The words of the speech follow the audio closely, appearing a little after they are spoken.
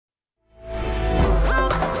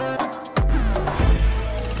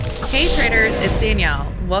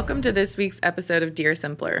Danielle. Welcome to this week's episode of Dear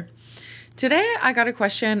Simpler. Today, I got a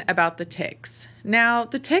question about the TICKS. Now,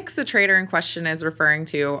 the TICKS the trader in question is referring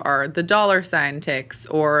to are the $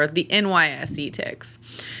 TICKS or the NYSE TICKS.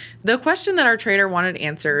 The question that our trader wanted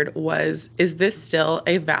answered was, is this still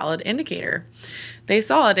a valid indicator? They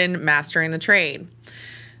saw it in Mastering the Trade.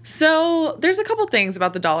 So there's a couple things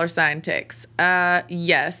about the $ TICKS.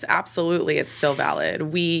 Yes, absolutely, it's still valid.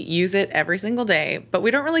 We use it every single day, but we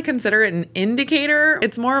don't really consider it an indicator.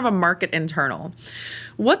 It's more of a market internal.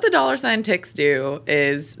 What the $ TICKS do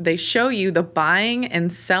is they show you the buying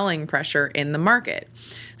and selling pressure in the market.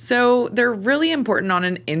 So they're really important on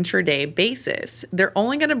an intraday basis. They're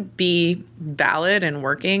only going to be valid and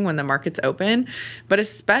working when the market's open, but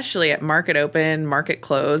especially at market open, market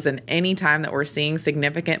close, and any time that we're seeing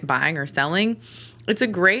significant buying or selling, it's a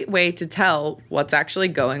great way to tell what's actually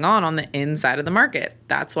going on the inside of the market.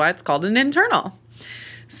 That's why it's called an internal.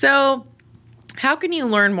 So how can you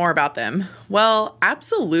learn more about them? Well,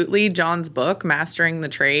 absolutely, John's book, Mastering the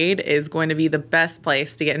Trade, is going to be the best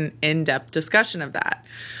place to get an in-depth discussion of that.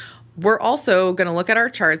 We're also going to look at our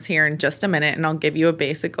charts here in just a minute, and I'll give you a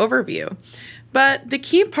basic overview. But the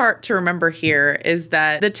key part to remember here is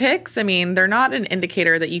that the ticks, they're not an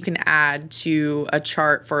indicator that you can add to a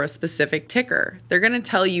chart for a specific ticker. They're going to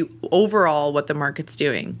tell you overall what the market's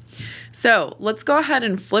doing. So let's go ahead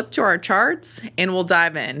and flip to our charts, and we'll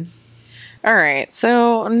dive in. All right,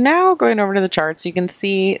 so now going over to the charts, you can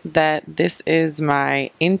see that this is my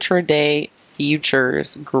intraday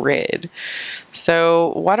futures grid.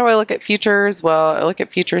 So why do I look at futures? Well, I look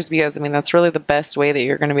at futures because, that's really the best way that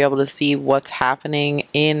you're going to be able to see what's happening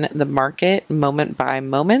in the market moment by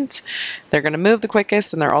moment. They're going to move the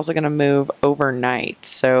quickest, and they're also going to move overnight.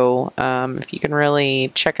 So if you can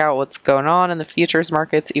really check out what's going on in the futures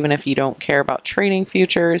markets, even if you don't care about trading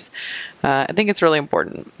futures, I think it's really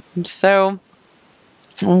important. So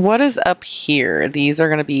what is up here? These are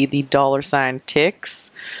going to be the $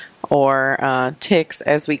 ticks, or ticks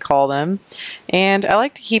as we call them. And I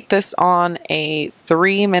like to keep this on a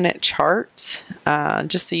 3-minute chart,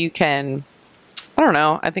 just so you can,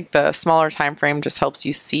 I think the smaller time frame just helps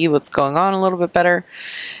you see what's going on a little bit better.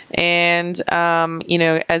 And,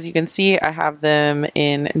 as you can see, I have them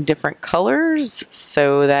in different colors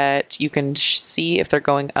so that you can see if they're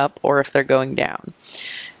going up or if they're going down.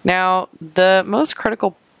 Now, the most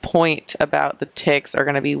critical point about the ticks are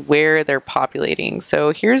going to be where they're populating.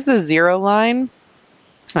 So here's the 0 line.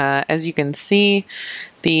 As you can see,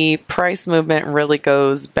 the price movement really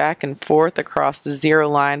goes back and forth across the 0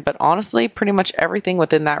 line, but honestly, pretty much everything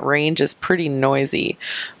within that range is pretty noisy.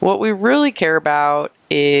 What we really care about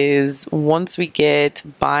is once we get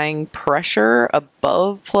buying pressure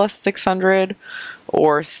above plus 600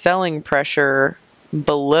 or selling pressure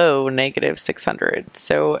below negative 600.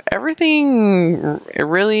 So everything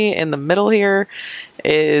really in the middle here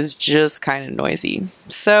is just kind of noisy.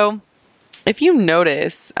 So if you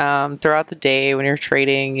notice throughout the day when you're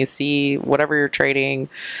trading, you see whatever you're trading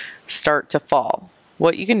start to fall,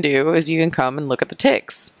 what you can do is you can come and look at the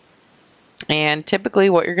ticks. And typically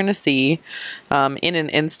what you're going to see in an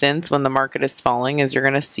instance when the market is falling is you're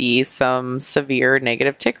going to see some severe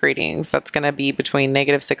negative tick readings. That's going to be between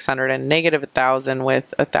negative 600 and negative 1,000,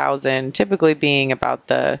 with 1,000 typically being about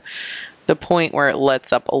the point where it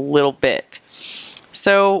lets up a little bit.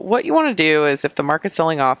 So what you want to do is, if the market's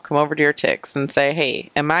selling off, come over to your ticks and say, hey,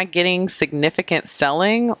 am I getting significant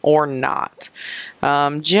selling or not?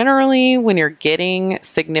 Generally, when you're getting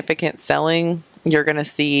significant selling, you're going to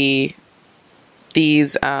see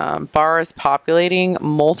these bars populating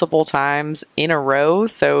multiple times in a row.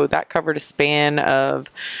 So that covered a span of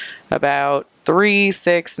about 3,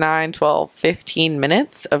 6, 9, 12, 15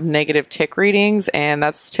 minutes of negative tick readings, and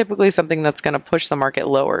that's typically something that's going to push the market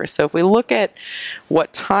lower. So if we look at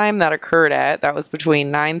what time that occurred at, that was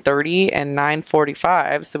between 9:30 and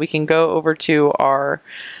 9:45. So we can go over to our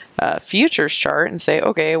futures chart and say,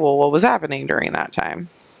 okay, well, what was happening during that time?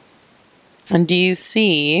 And do you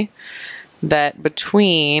see that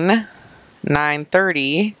between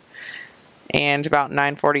 9:30 and about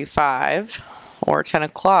 9:45 or 10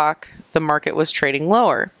 o'clock, the market was trading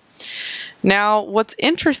lower? Now, what's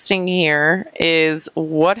interesting here is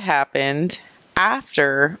what happened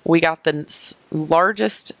after we got the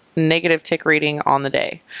largest negative tick reading on the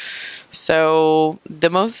day. So the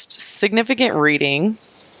most significant reading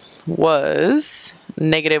was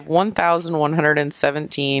negative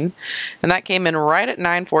 1,117, and that came in right at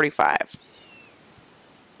 9:45.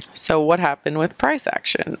 So what happened with price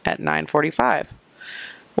action at 9:45?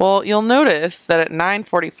 Well, you'll notice that at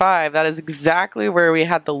 9:45, that is exactly where we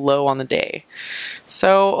had the low on the day.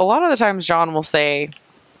 So a lot of the times John will say,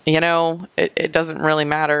 it doesn't really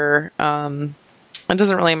matter. It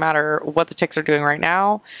doesn't really matter what the ticks are doing right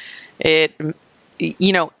now. In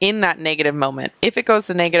that negative moment, if it goes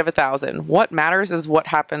to negative 1,000, what matters is what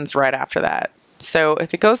happens right after that. So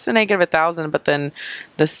if it goes to negative 1,000, but then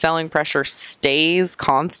the selling pressure stays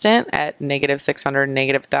constant at negative 600,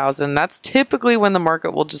 negative 1,000, that's typically when the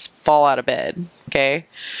market will just fall out of bed. Okay.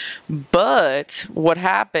 But what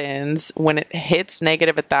happens when it hits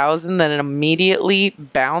negative 1,000, then it immediately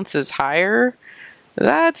bounces higher?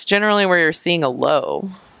 That's generally where you're seeing a low.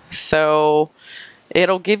 So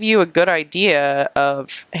it'll give you a good idea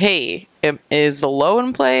of, hey, is the low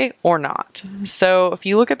in play or not? So if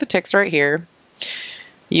you look at the ticks right here,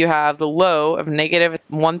 you have the low of negative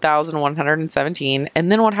 1,117.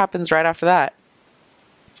 And then what happens right after that?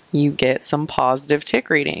 You get some positive tick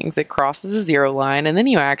readings. It crosses a zero line, and then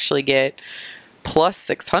you actually get plus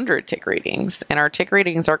 600 tick readings. And our tick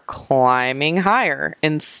readings are climbing higher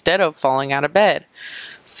instead of falling out of bed.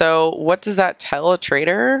 So what does that tell a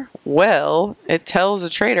trader? Well, it tells a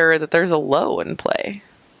trader that there's a low in play.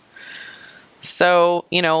 So,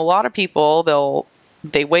 a lot of people,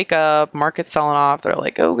 they wake up, market's selling off, they're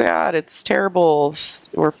like, oh God, it's terrible,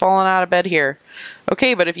 we're falling out of bed here.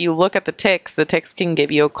 Okay, but if you look at the ticks can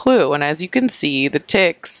give you a clue. And as you can see, the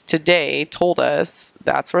ticks today told us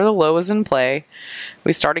that's where the low is in play.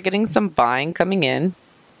 We started getting some buying coming in,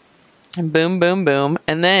 and boom, boom, boom.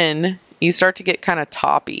 And then you start to get kind of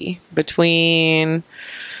toppy between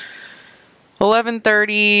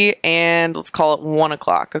 11:30 and let's call it 1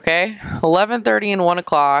 o'clock, okay? 11:30 and 1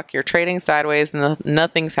 o'clock, you're trading sideways and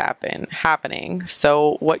nothing's happening.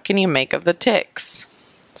 So what can you make of the ticks?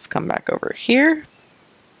 Let's come back over here.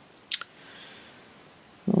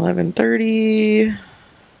 11:30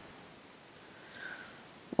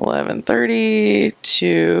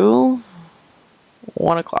 to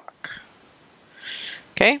 1 o'clock.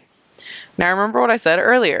 Okay? Now remember what I said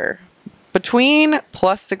earlier. Between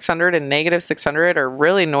plus 600 and negative 600 are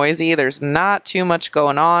really noisy. There's not too much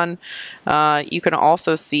going on. You can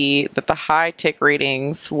also see that the high tick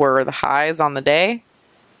readings were the highs on the day.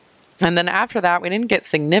 And then after that, we didn't get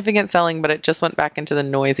significant selling, but it just went back into the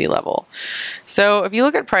noisy level. So if you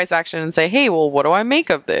look at price action and say, hey, well, what do I make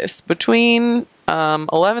of this? Between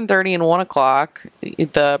 11:30 and 1 o'clock,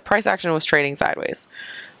 the price action was trading sideways.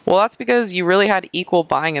 Well, that's because you really had equal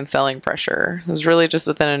buying and selling pressure. It was really just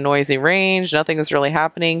within a noisy range. Nothing was really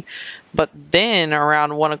happening. But then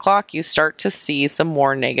around 1 o'clock, you start to see some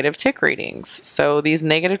more negative tick readings. So these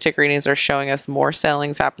negative tick readings are showing us more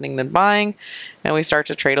sellings happening than buying, and we start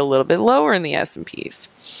to trade a little bit lower in the S&Ps.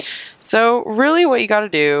 So really what you got to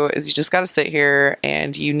do is you just got to sit here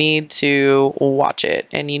and you need to watch it,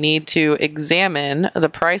 and you need to examine the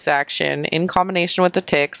price action in combination with the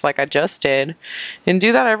ticks like I just did, and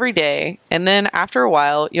do that every day. And then after a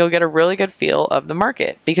while, you'll get a really good feel of the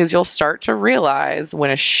market, because you'll start to realize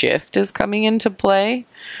when a shift is coming into play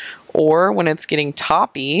or when it's getting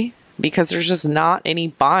toppy, because there's just not any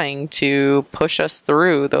buying to push us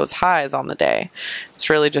through those highs on the day. It's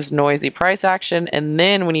really just noisy price action. And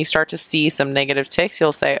then when you start to see some negative ticks,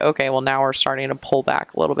 you'll say, okay, well, now we're starting to pull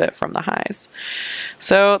back a little bit from the highs.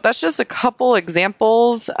 So that's just a couple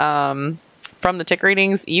examples from the tick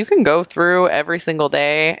readings. You can go through every single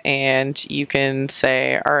day and you can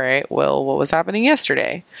say, all right, well, what was happening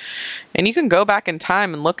yesterday? And you can go back in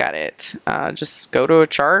time and look at it. Just go to a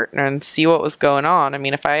chart and see what was going on. I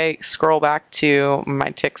mean, if I scroll back to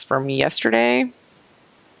my ticks from yesterday,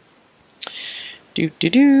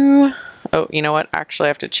 oh, you know what? Actually, I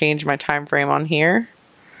have to change my time frame on here.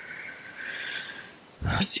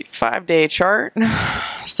 Let's do 5-day chart.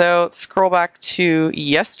 So let's scroll back to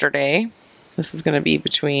yesterday. This is going to be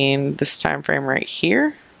between this time frame right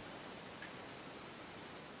here.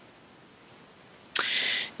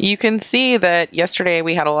 You can see that yesterday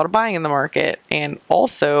we had a lot of buying in the market, and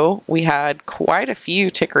also we had quite a few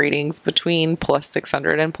tick readings between plus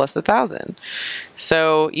 600 and plus 1,000.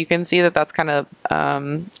 So you can see that that's kind of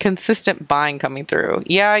consistent buying coming through.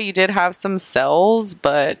 Yeah, you did have some sells,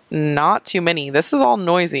 but not too many. This is all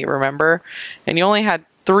noisy, remember? And you only had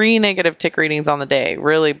 3 negative tick readings on the day,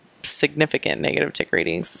 really significant negative tick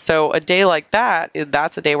readings. So a day like that,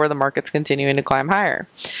 that's a day where the market's continuing to climb higher.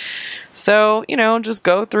 So, just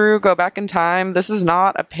go back in time. This is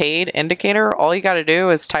not a paid indicator. All you got to do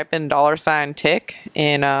is type in $tick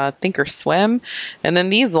in Thinkorswim. And then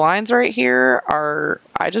these lines right here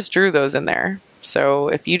I just drew those in there. So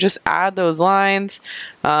if you just add those lines,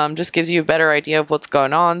 just gives you a better idea of what's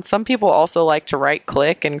going on. Some people also like to right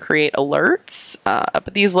click and create alerts up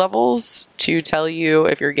at these levels to tell you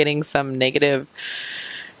if you're getting some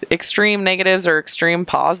extreme negatives or extreme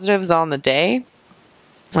positives on the day.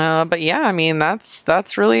 But yeah, I mean,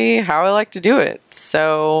 that's really how I like to do it.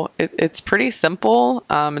 So it's pretty simple.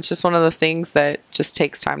 It's just one of those things that just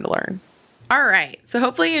takes time to learn. All right, so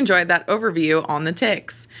hopefully you enjoyed that overview on the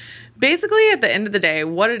ticks. Basically, at the end of the day,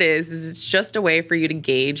 what it is it's just a way for you to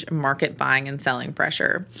gauge market buying and selling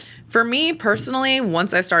pressure. For me personally,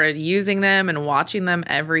 once I started using them and watching them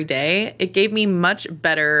every day, it gave me much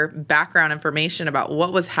better background information about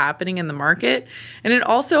what was happening in the market, and it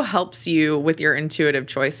also helps you with your intuitive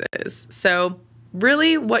choices. So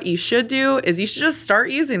really, what you should do is you should just start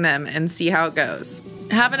using them and see how it goes.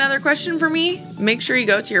 Have another question for me? Make sure you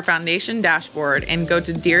go to your foundation dashboard and go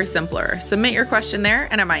to Dear Simpler. Submit your question there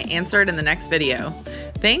and I might answer it in the next video.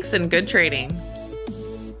 Thanks and good trading.